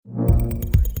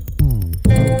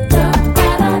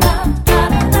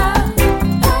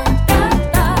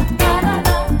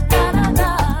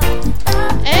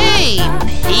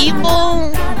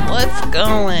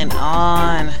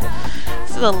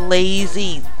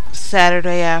lazy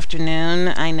Saturday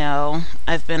afternoon. I know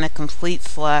I've been a complete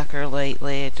slacker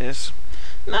lately, just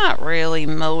not really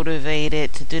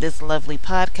motivated to do this lovely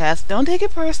podcast. Don't take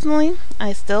it personally.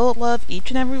 I still love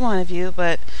each and every one of you,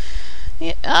 but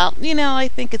I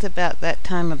think it's about that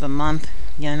time of the month,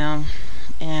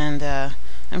 and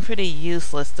I'm pretty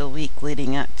useless the week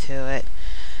leading up to it.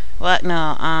 Well,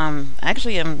 no,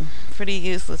 actually I'm pretty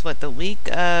useless the week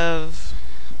of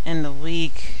and the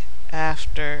week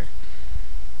after.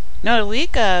 No, the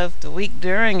week of, the week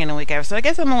during, and the week after. So I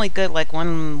guess I'm only good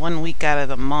one week out of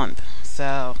the month.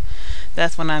 So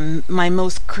that's when I'm my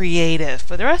most creative.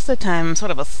 But the rest of the time I'm sort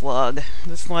of a slug.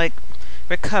 Just like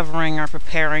recovering or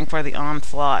preparing for the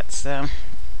onslaught. So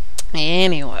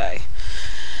anyway.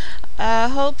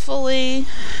 Hopefully,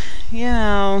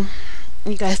 you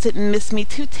guys didn't miss me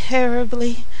too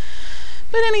terribly.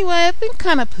 But anyway, I've been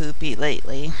kind of poopy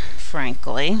lately,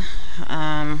 frankly.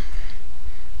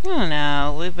 I don't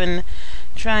know. We've been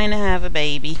trying to have a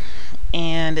baby,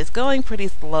 and it's going pretty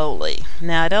slowly.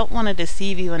 Now, I don't want to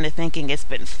deceive you into thinking it's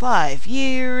been 5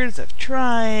 years of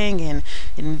trying and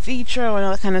in vitro and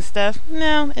all that kind of stuff.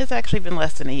 No, it's actually been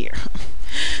less than a year.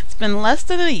 It's been less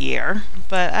than a year,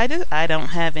 but I don't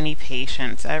have any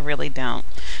patience. I really don't.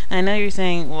 I know you're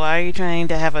saying, why are you trying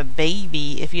to have a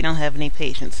baby if you don't have any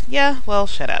patience? Yeah, well,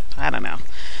 shut up. I don't know.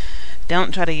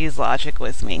 Don't try to use logic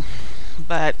with me.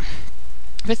 But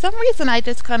for some reason, I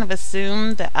just kind of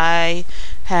assumed that I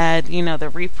had,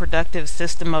 the reproductive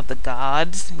system of the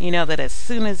gods. That as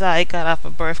soon as I got off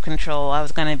of birth control, I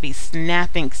was going to be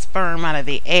snapping sperm out of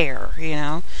the air,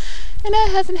 And that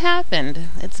hasn't happened.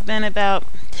 It's been about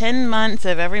 10 months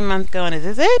of every month going, is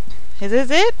this it? Is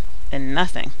this it? And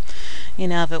nothing.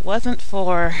 If it wasn't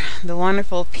for the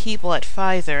wonderful people at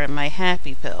Pfizer and my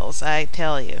happy pills, I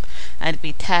tell you, I'd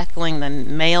be tackling the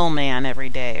mailman every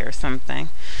day or something.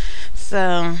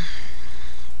 So,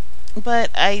 but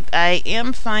I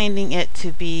am finding it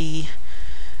to be,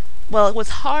 well, it was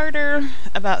harder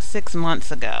about 6 months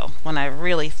ago when I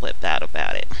really flipped out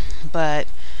about it. But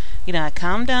I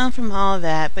calmed down from all of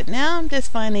that, but now I'm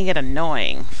just finding it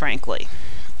annoying, frankly.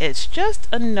 It's just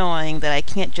annoying that I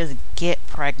can't just get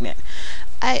pregnant.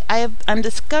 I'm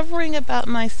discovering about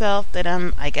myself that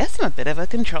I guess I'm a bit of a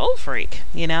control freak.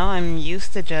 I'm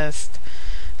used to just,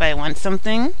 if I want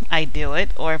something, I do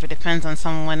it, or if it depends on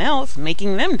someone else,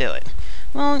 making them do it.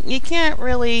 Well, you can't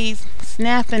really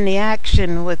snap into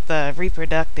action with the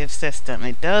reproductive system.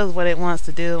 It does what it wants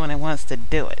to do when it wants to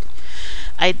do it.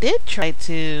 I did try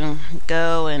to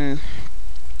go and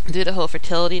do the whole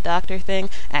fertility doctor thing.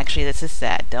 Actually, this is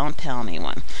sad. Don't tell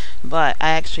anyone. But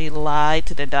I actually lied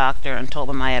to the doctor and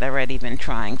told him I had already been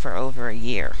trying for over a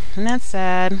year. And that's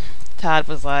sad. Todd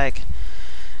was like,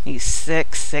 you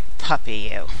sick puppy,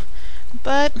 you.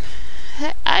 But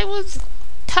I was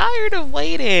tired of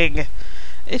waiting.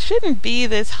 It shouldn't be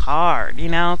this hard,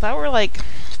 If I were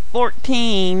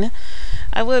 14,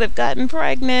 I would have gotten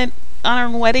pregnant on our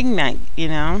wedding night,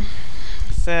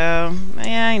 So,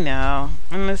 yeah, I know.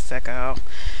 I'm a sicko.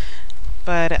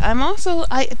 But I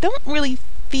don't really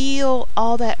feel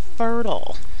all that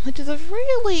fertile, which is a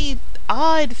really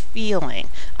odd feeling.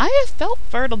 I have felt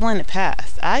fertile in the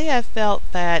past. I have felt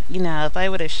that, if I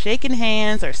would have shaken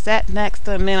hands or sat next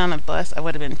to a man on a bus, I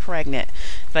would have been pregnant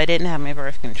if I didn't have my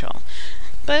birth control.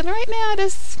 But right now,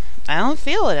 I don't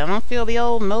feel it. I don't feel the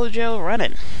old mojo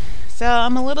running. So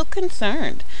I'm a little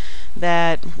concerned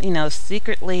that,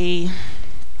 secretly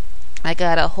I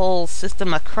got a whole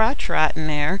system of crotch rot in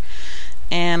there,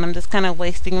 and I'm just kind of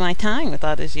wasting my time with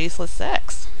all this useless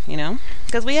sex,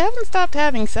 because we haven't stopped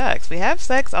having sex. We have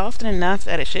sex often enough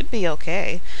that it should be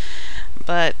okay,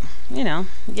 but,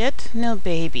 yet no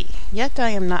baby, yet I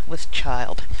am not with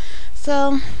child.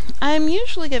 So I'm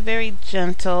usually a very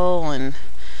gentle and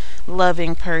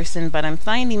loving person, but I'm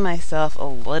finding myself a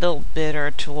little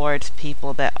bitter towards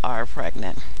people that are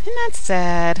pregnant. And that's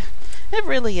sad. It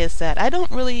really is sad. I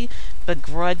don't really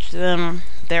begrudge them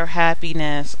their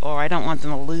happiness, or I don't want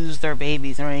them to lose their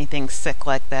babies or anything sick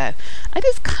like that. I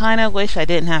just kind of wish I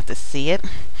didn't have to see it.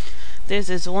 There's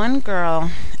this one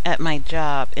girl at my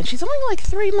job, and she's only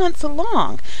 3 months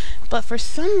along, but for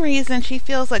some reason she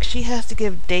feels like she has to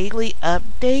give daily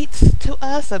updates to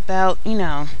us about,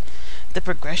 the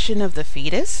progression of the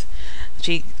fetus.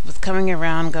 She was coming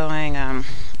around going,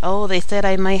 they said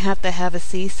I might have to have a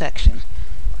C-section.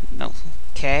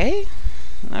 Okay,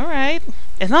 all right.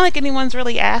 It's not like anyone's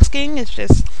really asking. It's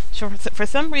just, for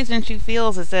some reason, she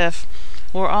feels as if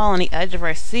we're all on the edge of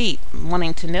our seat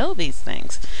wanting to know these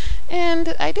things.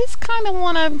 And I just kind of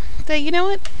want to say, you know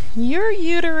what? Your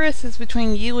uterus is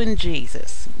between you and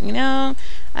Jesus.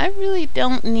 I really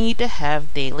don't need to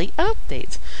have daily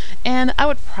updates. And I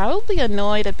would probably be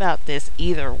annoyed about this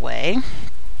either way.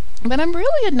 But I'm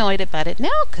really annoyed about it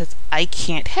now because I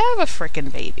can't have a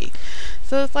frickin' baby.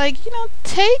 So it's like,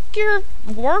 take your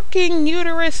working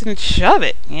uterus and shove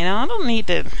it. I don't need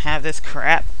to have this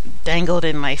crap dangled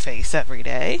in my face every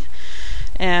day.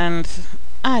 And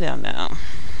I don't know.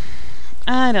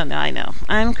 I know.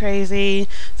 I'm crazy.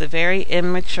 It's a very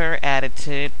immature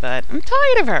attitude, but I'm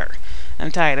tired of her.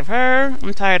 I'm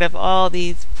tired of all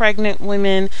these pregnant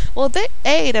women. Well, that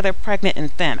are pregnant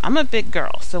and thin. I'm a big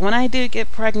girl, so when I do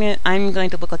get pregnant, I'm going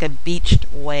to look like a beached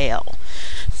whale.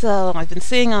 So I've been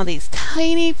seeing all these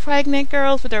tiny pregnant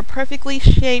girls with their perfectly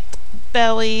shaped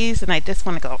bellies, and I just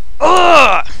want to go,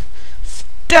 ugh!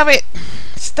 Stop it!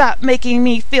 Stop making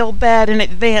me feel bad in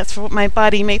advance for what my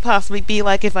body may possibly be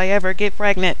like if I ever get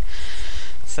pregnant.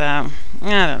 So,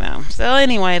 I don't know. So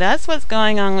anyway, that's what's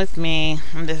going on with me.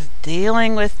 I'm just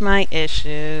dealing with my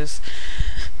issues.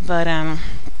 But,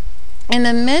 in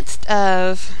the midst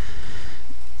of,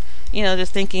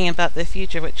 just thinking about the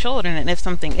future with children and if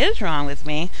something is wrong with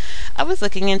me, I was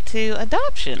looking into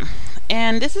adoption.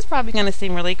 And this is probably going to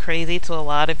seem really crazy to a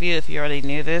lot of you if you already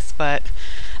knew this, but,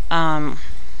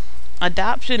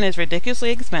 adoption is ridiculously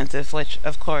expensive, which,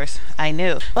 of course, I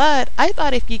knew. But I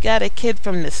thought if you got a kid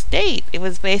from the state, it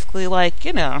was basically like,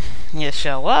 you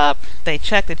show up, they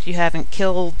check that you haven't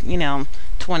killed,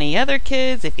 20 other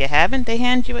kids. If you haven't, they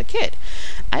hand you a kid.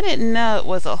 I didn't know it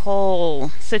was a whole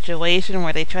situation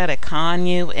where they try to con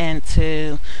you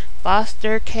into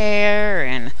foster care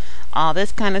and all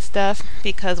this kind of stuff,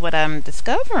 because what I'm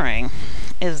discovering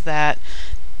is that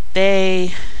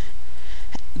they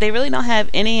really don't have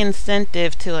any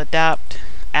incentive to adopt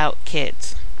out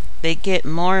kids. They get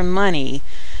more money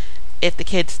if the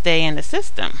kids stay in the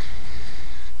system.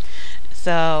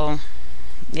 So,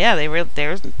 yeah,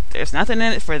 there's nothing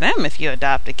in it for them if you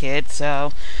adopt a kid.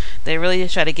 So they really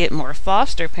just try to get more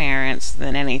foster parents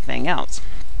than anything else.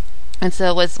 And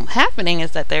so what's happening is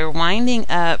that they're winding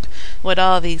up with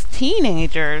all these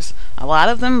teenagers, a lot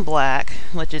of them black,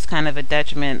 which is kind of a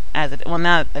detriment,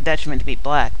 not a detriment to be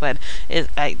black, but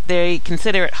they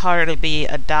consider it harder to be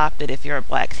adopted if you're a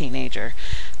black teenager.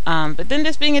 But then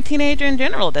just being a teenager in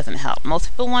general doesn't help. Most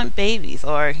people want babies,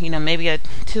 or, maybe a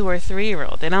 2 or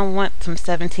 3-year-old. They don't want some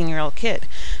 17-year-old kid.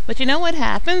 But you know what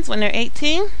happens when they're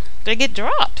 18? They get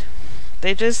dropped.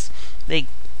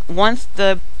 Once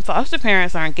the foster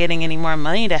parents aren't getting any more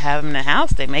money to have them in the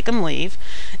house, they make them leave,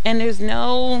 and there's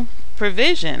no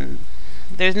provision.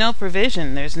 There's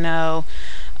no,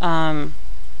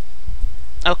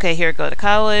 okay, here, go to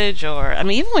college, or,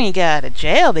 even when you get out of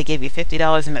jail, they give you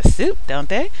 $50 in a soup, don't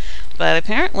they? But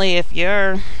apparently, if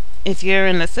you're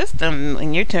in the system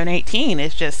and you turn 18,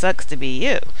 it just sucks to be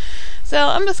you. So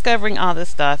I'm discovering all this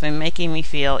stuff and making me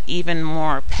feel even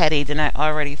more petty than I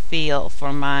already feel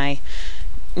for my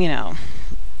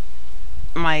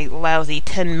lousy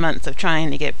 10 months of trying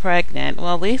to get pregnant.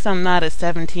 Well, at least I'm not a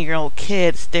 17-year-old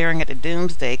kid staring at a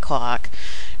doomsday clock,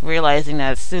 realizing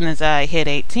that as soon as I hit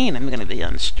 18, I'm going to be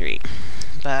on the street.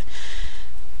 But,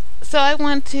 so I do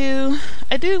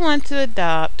want to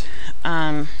adopt.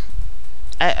 I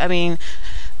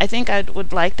think I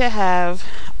would like to have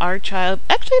our child.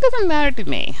 Actually, it doesn't matter to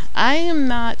me. I am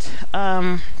not,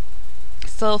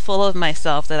 so full of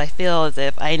myself that I feel as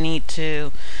if I need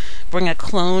to bring a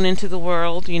clone into the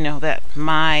world, that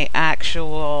my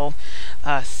actual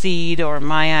seed or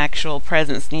my actual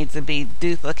presence needs to be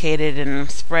duplicated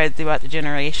and spread throughout the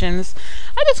generations.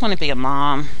 I just want to be a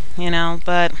mom,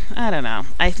 but I don't know.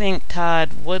 I think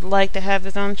Todd would like to have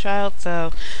his own child,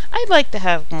 so I'd like to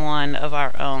have one of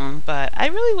our own, but I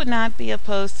really would not be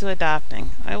opposed to adopting.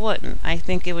 I wouldn't. I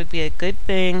think it would be a good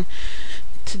thing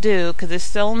to do, because there's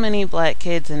so many black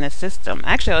kids in the system.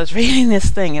 Actually, I was reading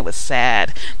this thing, it was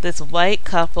sad. This white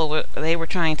couple, they were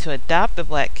trying to adopt a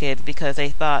black kid because they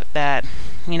thought that,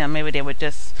 maybe they would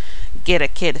just get a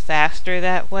kid faster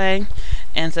that way.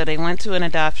 And so they went to an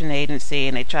adoption agency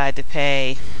and they tried to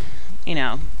pay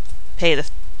the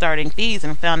starting fees,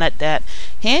 and found out that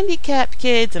handicapped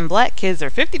kids and black kids are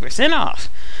 50% off.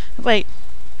 Like,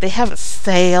 they have a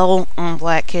sale on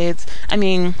black kids.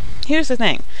 Here's the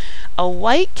thing. A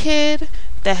white kid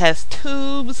that has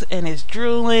tubes and is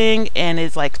drooling and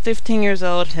is like 15 years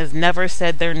old, has never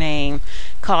said their name,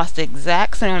 costs the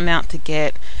exact same amount to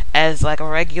get as like a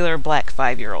regular black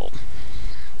 5-year-old.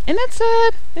 Isn't that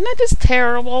sad? Isn't that just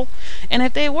terrible? And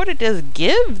if they were to just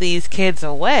give these kids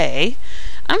away,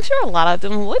 I'm sure a lot of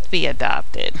them would be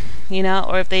adopted,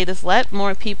 or if they just let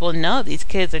more people know these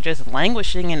kids are just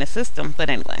languishing in the system. But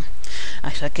anyway,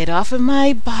 I should get off of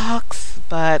my box,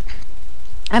 but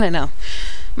I don't know.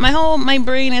 My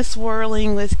brain is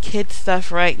swirling with kid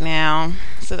stuff right now.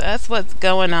 So that's what's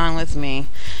going on with me.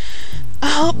 I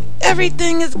hope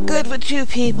everything is good with you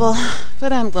people,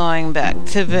 but I'm going back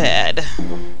to bed.